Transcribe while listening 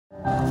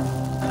If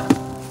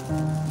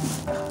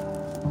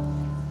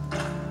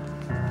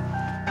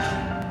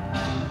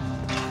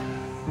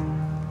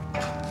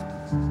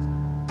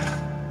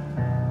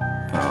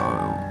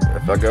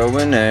I go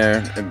in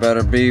there, it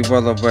better be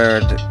well aware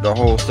of the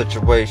whole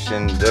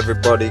situation.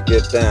 Everybody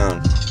get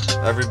down.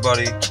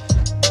 Everybody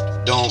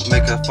don't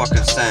make a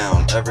fucking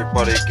sound.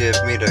 Everybody give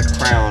me the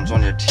crowns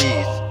on your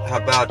teeth. How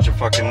about your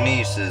fucking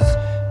nieces?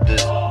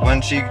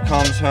 When she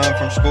comes home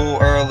from school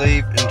early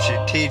and she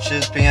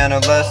teaches piano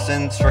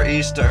lessons for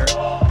Easter,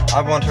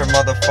 I want her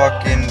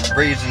motherfucking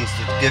reasons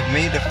to give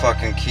me the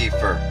fucking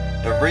kefir.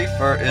 The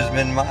reefer is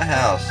in my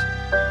house.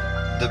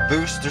 The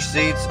booster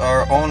seats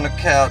are on the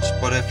couch,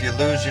 but if you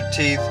lose your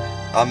teeth,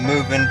 I'm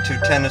moving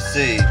to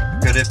Tennessee.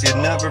 But if you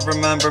never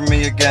remember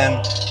me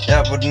again,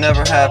 that would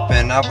never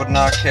happen, I would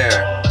not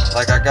care.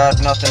 Like I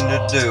got nothing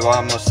to do,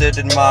 I'ma sit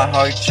in my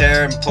high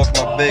chair and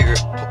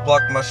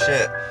pluck my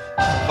shit.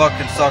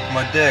 Fucking suck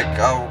my dick,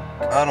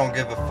 I don't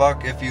give a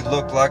fuck if you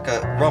look like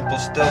a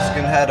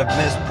Rumpelstiltskin had a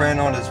misprint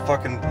on his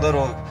fucking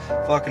little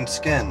fucking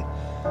skin.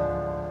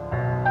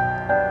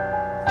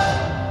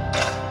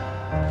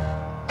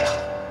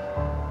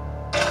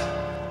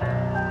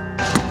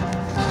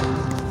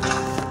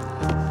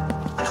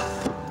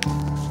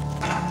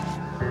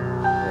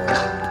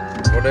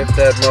 What if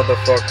that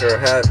motherfucker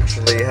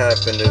actually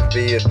happened to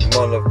be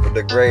one of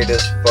the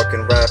greatest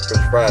fucking rappers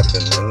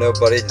rapping and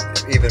nobody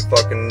even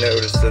fucking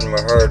noticed him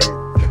or heard him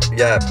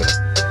yapping?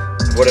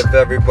 What if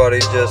everybody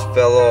just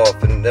fell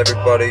off and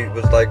everybody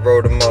was like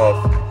wrote him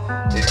off?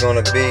 He's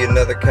gonna be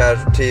another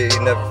casualty, he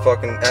never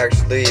fucking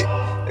actually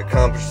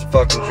accomplished the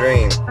fucking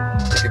dream.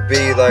 He could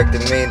be like the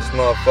meanest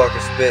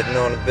motherfucker spitting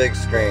on a big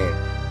screen.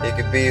 He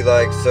could be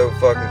like so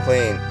fucking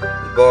clean.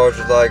 The bars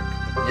are like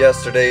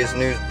yesterday's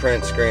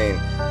newsprint screen.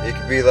 He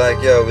could be like,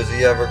 yo, is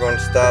he ever going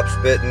to stop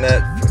spitting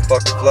that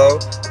fucking flow?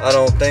 I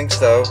don't think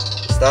so.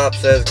 Stop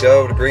says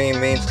go, the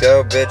green means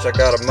go, bitch. I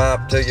got a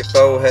mop to your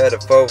forehead. A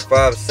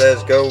 4-5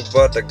 says go,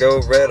 but I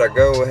go red. I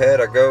go ahead,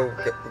 I go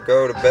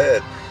to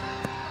bed.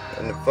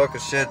 And the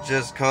fucking shit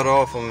just cut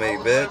off on me,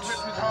 bitch.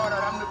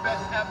 I'm the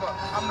best ever.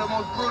 I'm the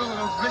most brutal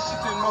and vicious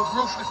and most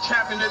ruthless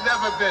champion there's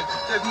ever been.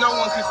 There's no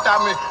one can stop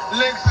me.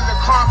 Lynx is a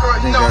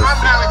conqueror. No, I'm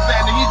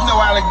Alexander. He's no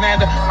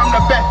Alexander. I'm the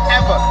best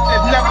ever.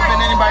 There's never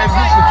been anybody as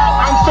ruthless.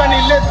 I'm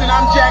Sonny Liston.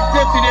 I'm Jack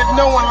Dempsey. There's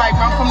no one like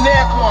me. I'm from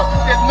Nairclaw.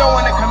 There's no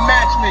one that can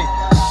match me.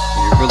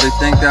 You really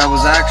think that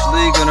was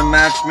actually gonna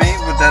match me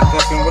with that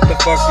fucking, what the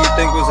fuck do you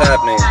think was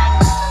happening?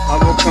 I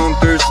will come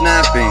through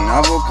snapping.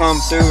 I will come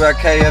through at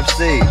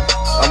KFC.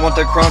 I want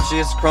the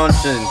crunchiest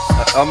crunching.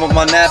 I want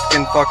my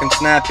napkin fucking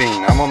snapping.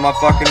 I want my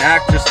fucking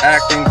actress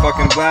acting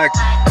fucking black.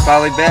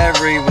 Polly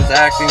Berry was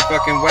acting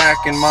fucking whack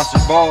in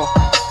Monsters Ball.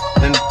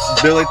 Then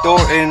Billy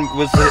Thornton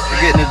was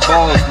getting his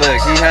balls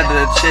licked. He had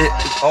that shit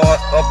all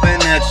up in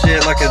that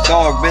shit like a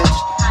dog, bitch.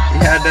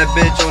 He had that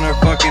bitch on her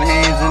fucking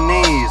hands and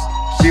knees.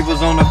 She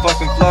was on the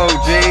fucking flow,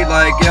 G.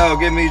 Like, yo,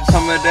 give me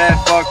some of that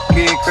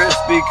fucking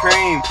Krispy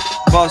Kreme.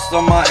 Bust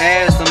on my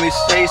ass, let me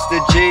taste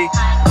it, G.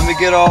 Let me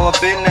get all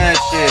up in that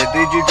shit.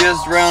 Did you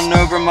just run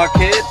over my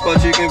kid?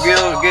 But you can get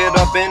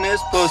up in this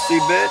pussy,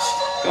 bitch.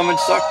 Come and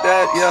suck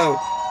that, yo.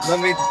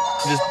 Let me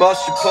just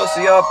bust your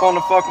pussy up on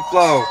the fucking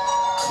flow.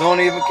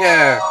 Don't even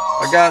care.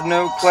 I got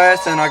no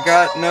class and I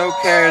got no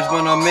cares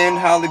when I'm in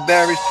Halle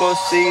Berry's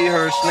pussy,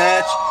 her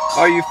snatch.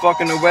 Are you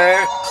fucking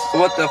aware?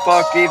 What the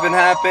fuck even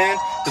happened?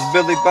 Cause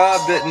Billy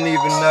Bob didn't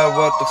even know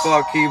what the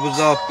fuck he was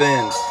up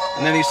in.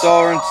 And then he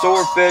saw her in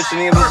Swordfish and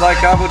he was like,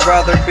 I would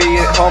rather be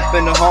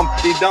humping a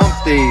Humpty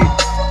Dumpty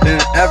than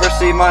ever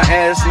see my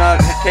ass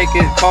not take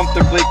it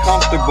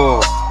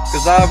comfortable.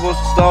 Cause I will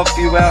stuff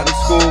you out in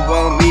school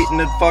while I'm eating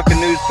a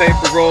fucking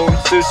newspaper roll and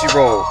sushi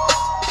roll.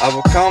 I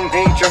will come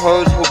eat your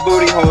hoe's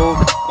booty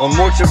hole on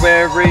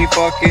mortuary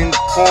fucking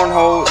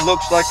cornhole. It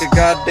looks like a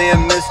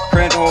goddamn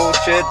misprint hole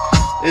shit.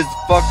 Is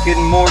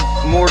fucking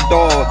more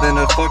dull than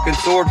a fucking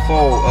sword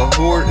fall. A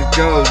whore it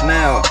goes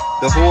now.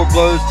 The whore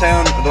blows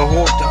town, the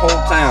whole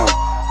town.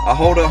 I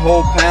hold a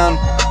whole pound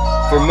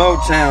for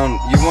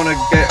Motown. You wanna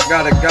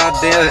got a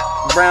goddamn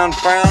brown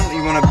frown?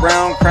 You want a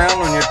brown crown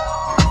on your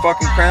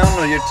fucking crown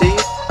on your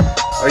teeth?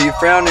 Are you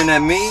frowning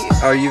at me?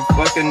 Are you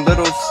fucking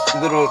little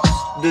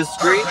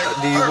discreet?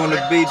 Do you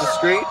wanna be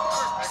discreet?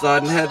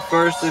 Sliding head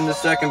first into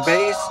second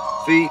base,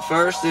 feet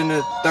first in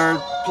the third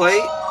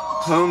plate,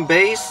 home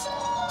base.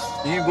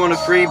 You want a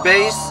free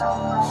base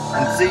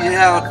and see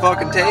how it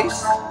fucking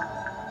tastes?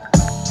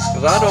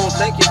 Cause I don't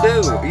think you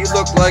do. You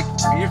look like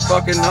you're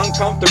fucking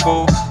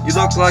uncomfortable. You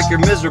look like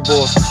you're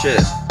miserable as shit.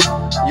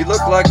 You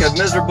look like a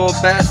miserable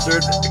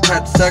bastard that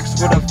had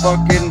sex with a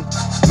fucking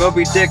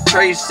Moby Dick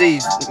Tracy.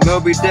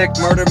 Moby Dick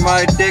murdered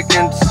my dick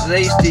and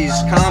Stacy's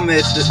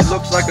comet. It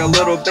looks like a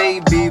little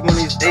baby when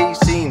he's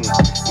 18.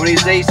 When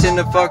he's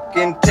acing the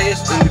fucking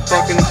taste and he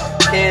fucking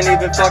can't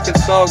even fucking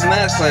spell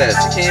math class.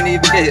 You can't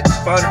even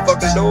find the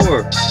fucking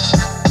door.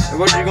 And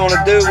what you gonna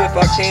do if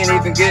I can't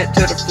even get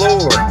to the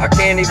floor? I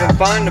can't even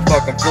find the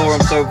fucking floor,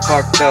 I'm so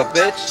fucked up,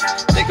 bitch.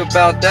 Think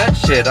about that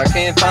shit, I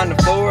can't find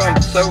the floor, I'm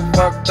so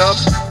fucked up.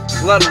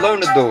 let alone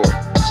the door.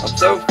 I'm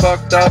so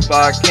fucked up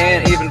I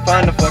can't even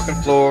find the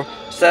fucking floor.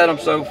 Said I'm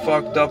so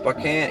fucked up I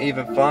can't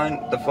even find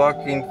the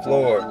fucking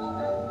floor.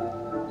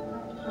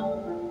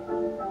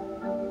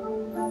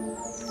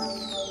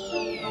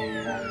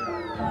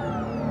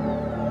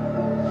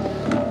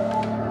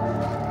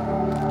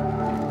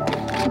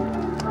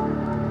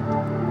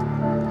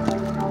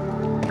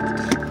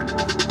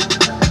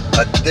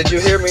 Did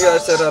you hear me? I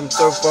said I'm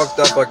so fucked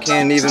up I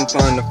can't even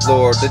find the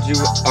floor.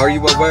 Are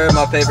you aware of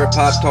my favorite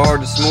Pop-Tart,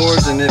 the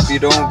s'mores? And if you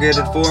don't get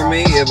it for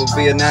me, it will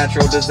be a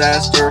natural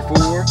disaster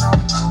for.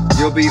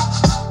 You'll be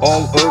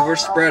all over,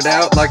 spread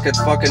out like a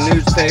fucking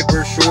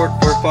newspaper, short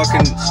for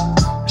fucking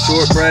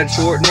shortbread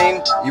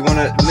shortening. You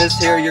wanna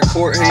mishear your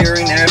court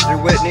hearing after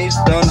Whitney's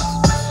done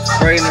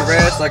spraying her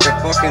ass like a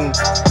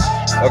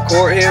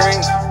court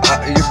hearing?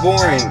 You're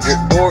boring.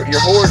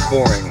 Your whore's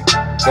boring.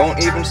 Don't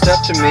even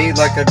step to me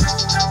like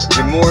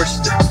you're more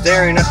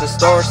staring at the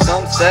star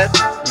sunset.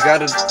 You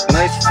got a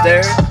nice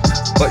stare,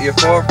 but you're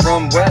far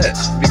from wet.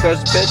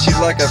 Because bitch, you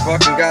like a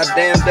fucking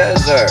goddamn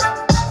desert.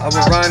 I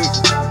will rhyme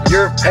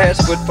your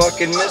ass with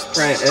fucking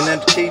misprint and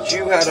then teach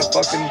you how to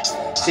fucking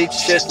teach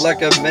shit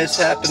like a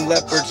misshapen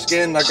leopard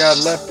skin. I got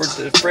leopard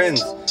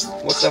friends.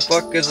 What the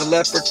fuck is a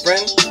leopard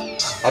friend?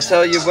 I'll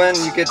tell you when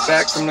you get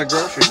back from the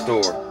grocery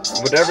store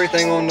with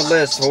everything on the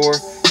list, whore.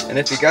 And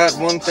if you got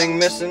one thing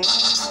missing,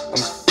 I'm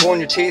pulling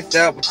your teeth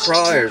out with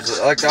pliers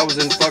like I was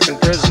in fucking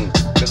prison.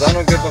 Cause I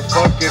don't give a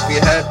fuck if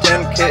you had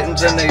 10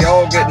 kittens and they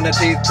all getting the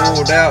teeth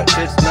pulled out.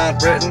 Shit's not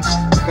written.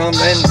 Come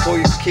in and pull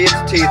your kids'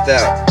 teeth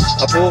out.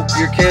 I pull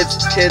your kids'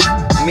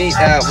 meat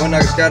out when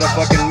I got a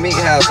fucking meat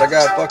house. I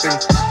got fucking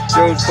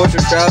Joe's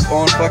Butcher Shop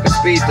on fucking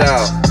speed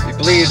dial. You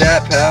believe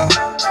that, pal?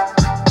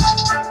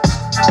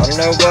 I don't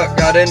know what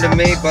got into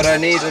me, but I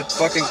need a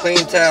fucking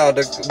clean towel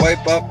to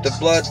wipe up the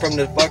blood from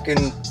the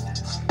fucking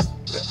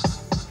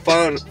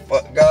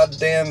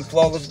goddamn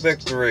flawless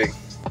victory.